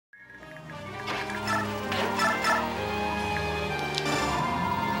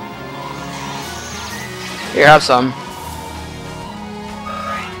Here, have some.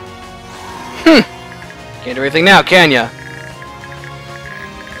 Can't do anything now, can ya?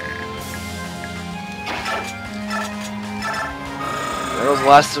 There goes the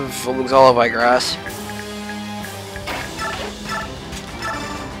last of Luke's Olive grass.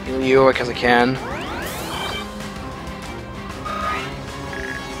 Heal you because I can.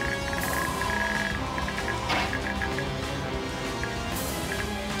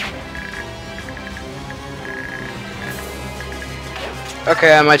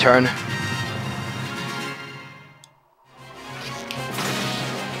 Okay, my turn.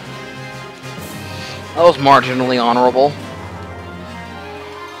 That was marginally honorable.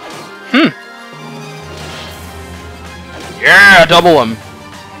 Yeah, double him.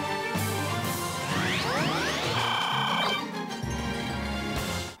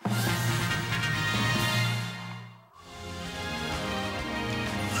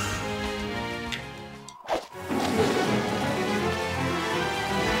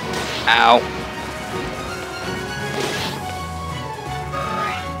 Ow.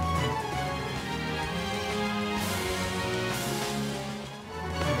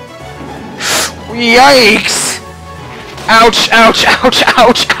 Yikes! Ouch, ouch, ouch,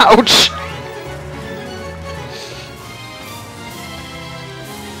 ouch, ouch!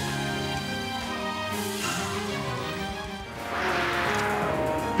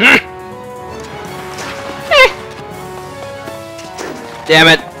 Damn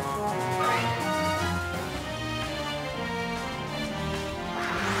it.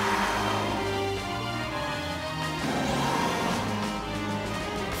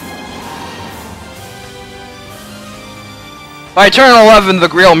 By turn 11, the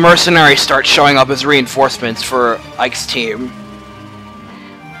Grail mercenaries start showing up as reinforcements for Ike's team.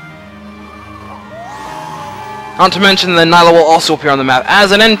 Not to mention that Nyla will also appear on the map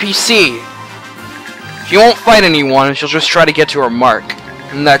as an NPC. She won't fight anyone, she'll just try to get to her mark.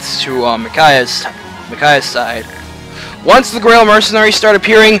 And that's to Micaiah's side. Once the Grail mercenaries start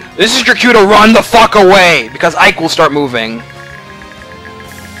appearing, this is your cue to run the fuck away, because Ike will start moving.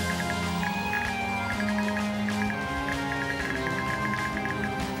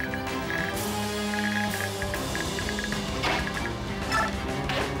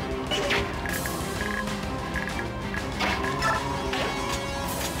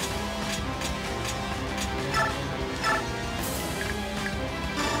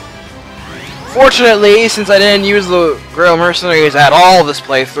 Fortunately, since I didn't use the Grail mercenaries at all this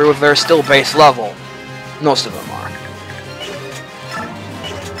playthrough, they're still base level. Most of them are.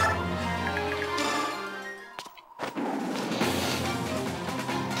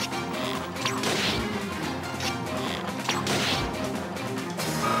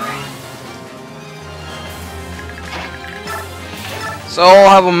 So I'll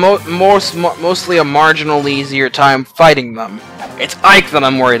have a mostly a marginally easier time fighting them. It's Ike that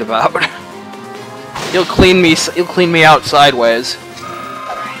I'm worried about. He'll clean me out sideways.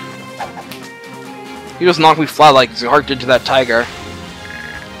 He just knocked me flat like Zahart did to that tiger.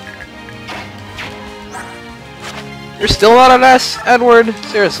 You're still not an S, Edward?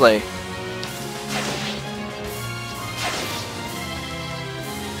 Seriously.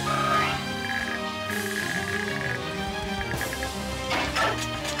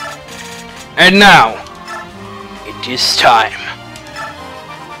 And now, it is time.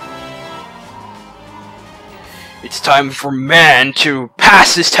 It's time for man to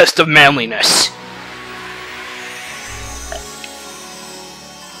pass his test of manliness.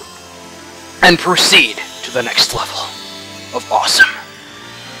 And proceed to the next level of awesome.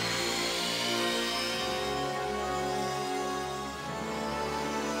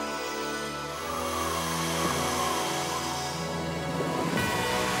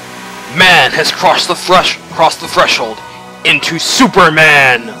 Man has crossed the threshold into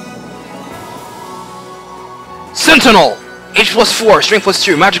SuperMAN. Sentinel! H +4, Strength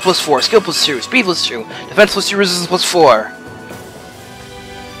 +2, Magic +4, Skill +2, Speed +2, Defense +2, Resistance +4.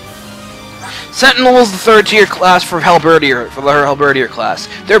 Sentinel is the third tier class for the Halberdier class.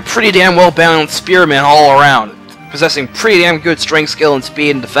 They're pretty damn well balanced spearmen all around, possessing pretty damn good strength, skill, and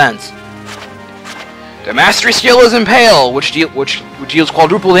speed and defense. Their mastery skill is Impale, which deals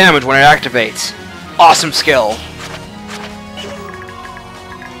quadruple damage when it activates. Awesome skill.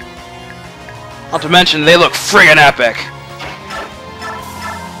 Not to mention, they look friggin' epic.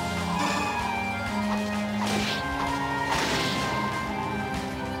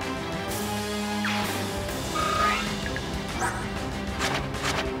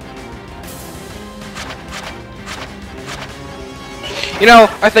 You know,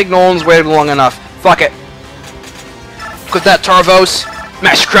 I think Nolan's waited long enough. Fuck it. Look at that, Tarvos.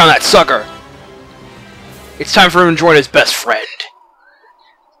 Mash crown that sucker. It's time for him to join his best friend.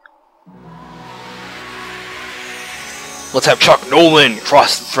 Let's have Chuck Nolan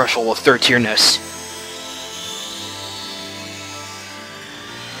cross the threshold of third tierness.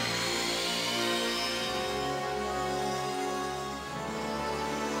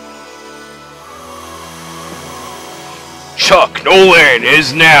 Chuck Nolan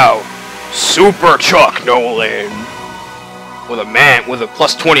is now Super Chuck Nolan with a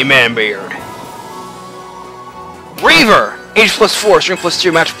plus 20 man beard. Reaver! Age plus 4, strength plus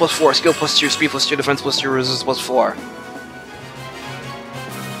 2, match plus 4, skill plus 2, speed plus 2, defense plus 2, resistance plus 4.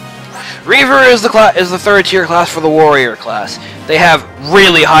 Reaver is the third tier class for the warrior class. They have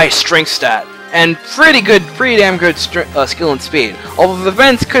really high strength stat and pretty damn good skill and speed. Although the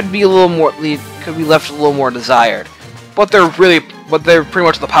defense could be left a little more desired, but they're pretty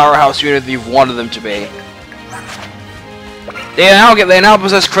much the powerhouse unit that you've wanted them to be. They now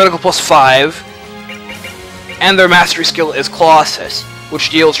possess critical plus 5. And their mastery skill is Colossus,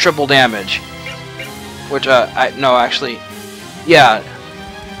 which deals triple damage. Which, yeah.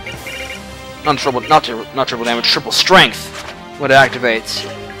 Not triple damage, triple strength when it activates.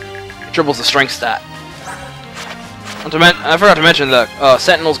 It triples the strength stat. I forgot to mention that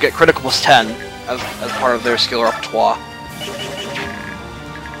Sentinels get critical plus 10 as part of their skill repertoire.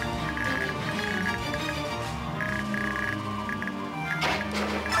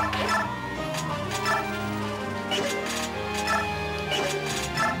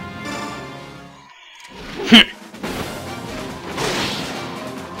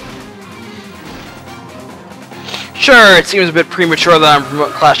 Sure, it seems a bit premature that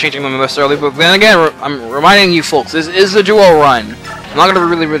I'm class changing them this early, but then again, I'm reminding you folks, this is a duo run. I'm not going to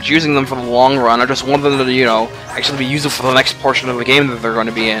really be using them for the long run, I just want them to, you know, actually be useful for the next portion of the game that they're going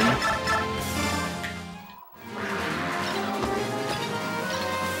to be in.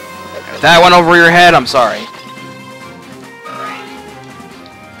 If that went over your head, I'm sorry.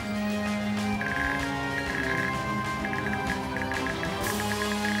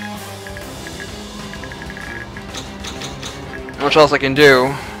 Not much else I can do.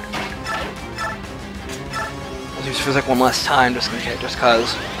 I'll use physic one last time, just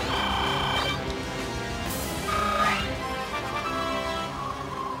cause.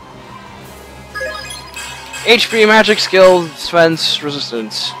 HP, magic, skill, defense,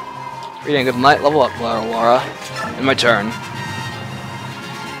 resistance. Reading good night, level up, Laura. In my turn.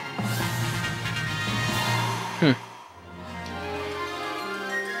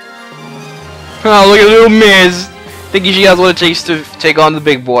 Oh, look at little Miz. Thinking she has what it takes to take on the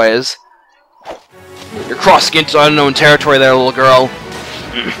big boys. You're crossing into unknown territory there, little girl.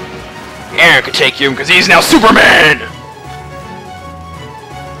 Aran could take you because he's now SuperMAN!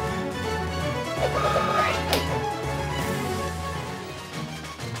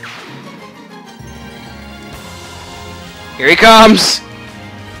 Here he comes!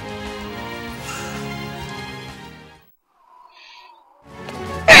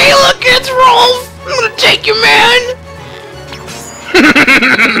 Hey, look, it's Rolf! I'm gonna take you, man!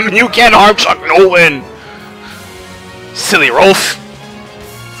 You can't harm Chuck Nolan! Silly Rolf!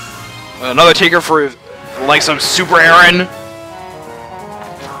 Another taker for like some Super Aran.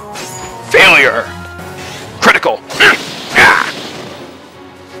 Failure! Critical!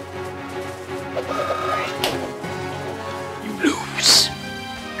 You lose.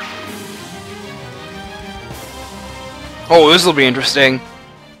 Oh, this will be interesting.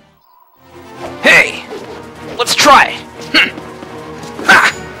 Hey! Let's try!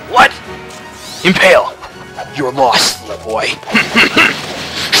 Ha! What? Impale! You're lost, little boy.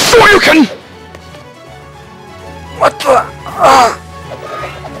 Sure you can! What the?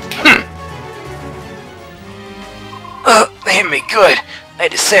 They hit me good. I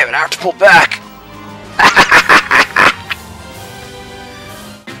had to save it. I have to pull back.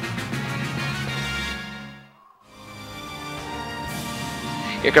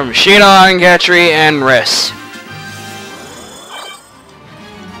 Here come Sheena, Gatry, and Riss.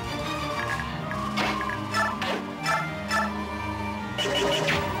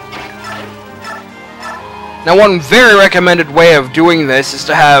 Now, one very recommended way of doing this is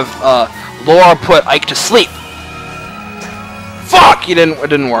to have Laura put Ike to sleep. Fuck! It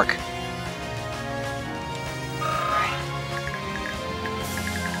didn't work.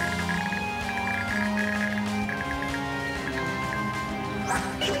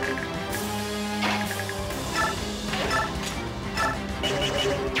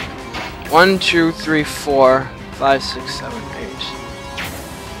 One, 2, 3, 4, 5, 6, 7, 8.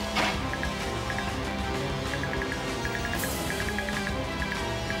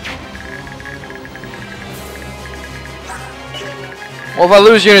 Well, if I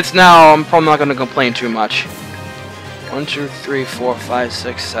lose units now, I'm probably not going to complain too much. 1, 2, 3, 4, 5,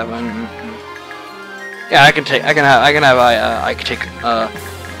 6, 7. Yeah, I can take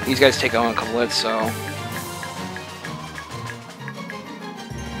these guys take on a couple hits, so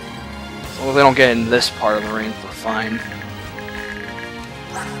if they don't get in this part of the range, they're fine.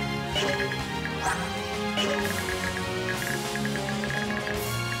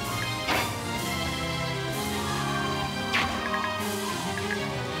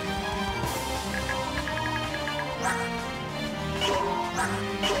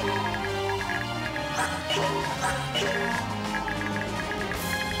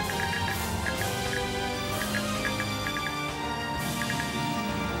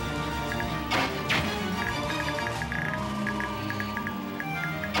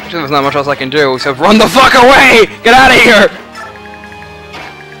 There's not much else I can do except run the fuck away! Get out of here!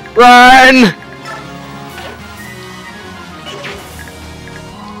 Run!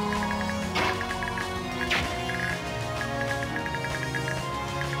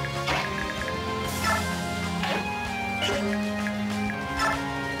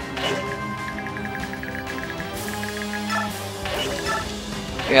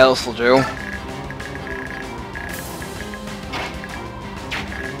 Yeah, this will do.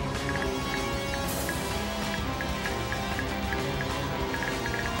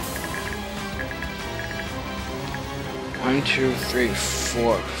 One, two, three,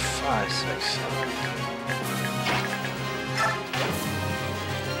 4, 5, 6, 7.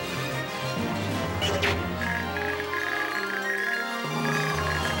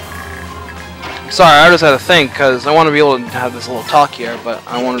 Sorry, I just had to think because I want to be able to have this little talk here, but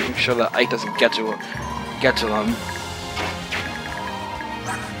I want to make sure that Ike doesn't get to them.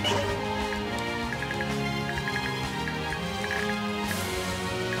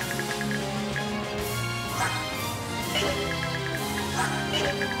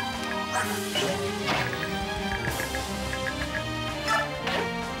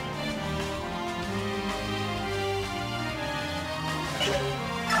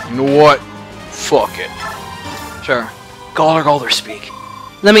 You know what? Fuck it. Sure. Galder speak.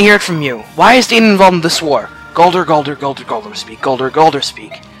 Let me hear it from you. Why is Dane involved in this war? Galder speak. Galder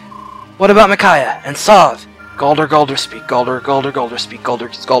speak. What about Micaiah and Sav? Galder speak.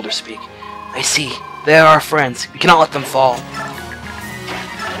 Galder speak. I see. They are our friends. We cannot let them fall.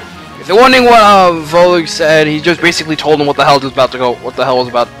 If you're wondering what Volug said, he just basically told him what the hell was about to go. What the hell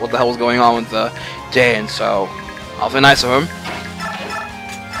was going on with Dane. So, awfully nice of him.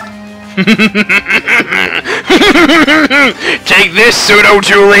 Take this,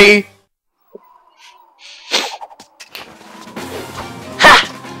 Pseudo-Julie!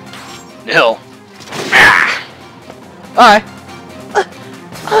 Ha! Nil. Bye.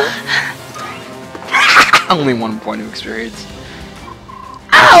 Only 1 point of experience.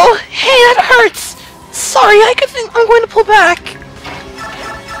 Ow! Hey, that hurts! Sorry, I think I'm going to pull back.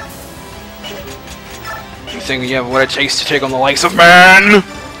 You think you have what it takes to take on the likes of man?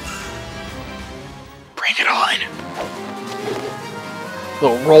 Bring it on.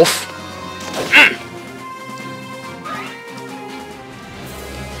 Little Rolf.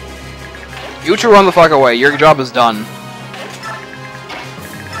 You two run the fuck away. Your job is done.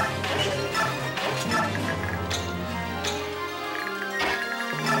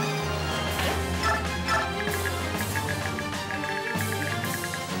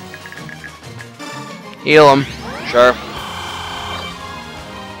 Heal him. Sure.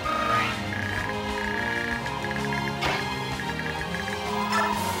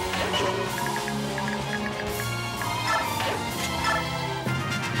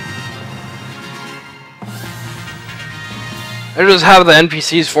 I just have the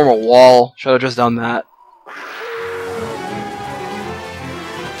NPCs form a wall. Should have just done that.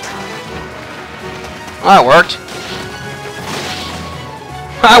 Oh, that worked.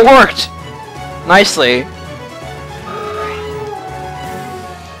 That worked! Nicely.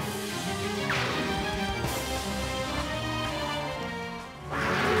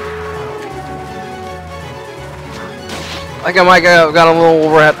 I think I might have got a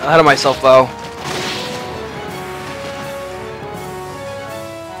little ahead of myself though.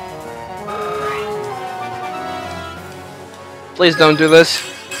 Please don't do this.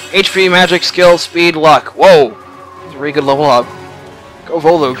 HP, magic, skill, speed, luck. Whoa! It's a really good level up. Go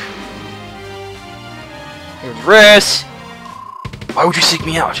Volug. Riss! Why would you seek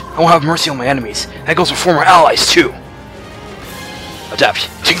me out? I won't have mercy on my enemies. That goes for former allies too. Adapt.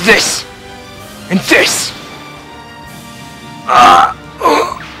 Take this! And this!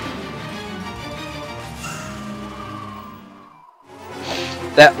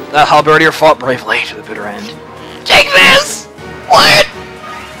 That halberdier fought bravely to the bitter end. Take this! What?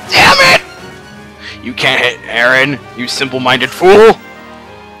 You can't hit Aran, you simple-minded fool!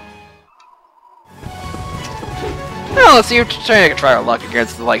 Well, let's see if I can try our luck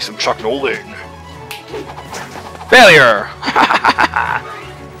against the likes of Chuck Nolan. Failure!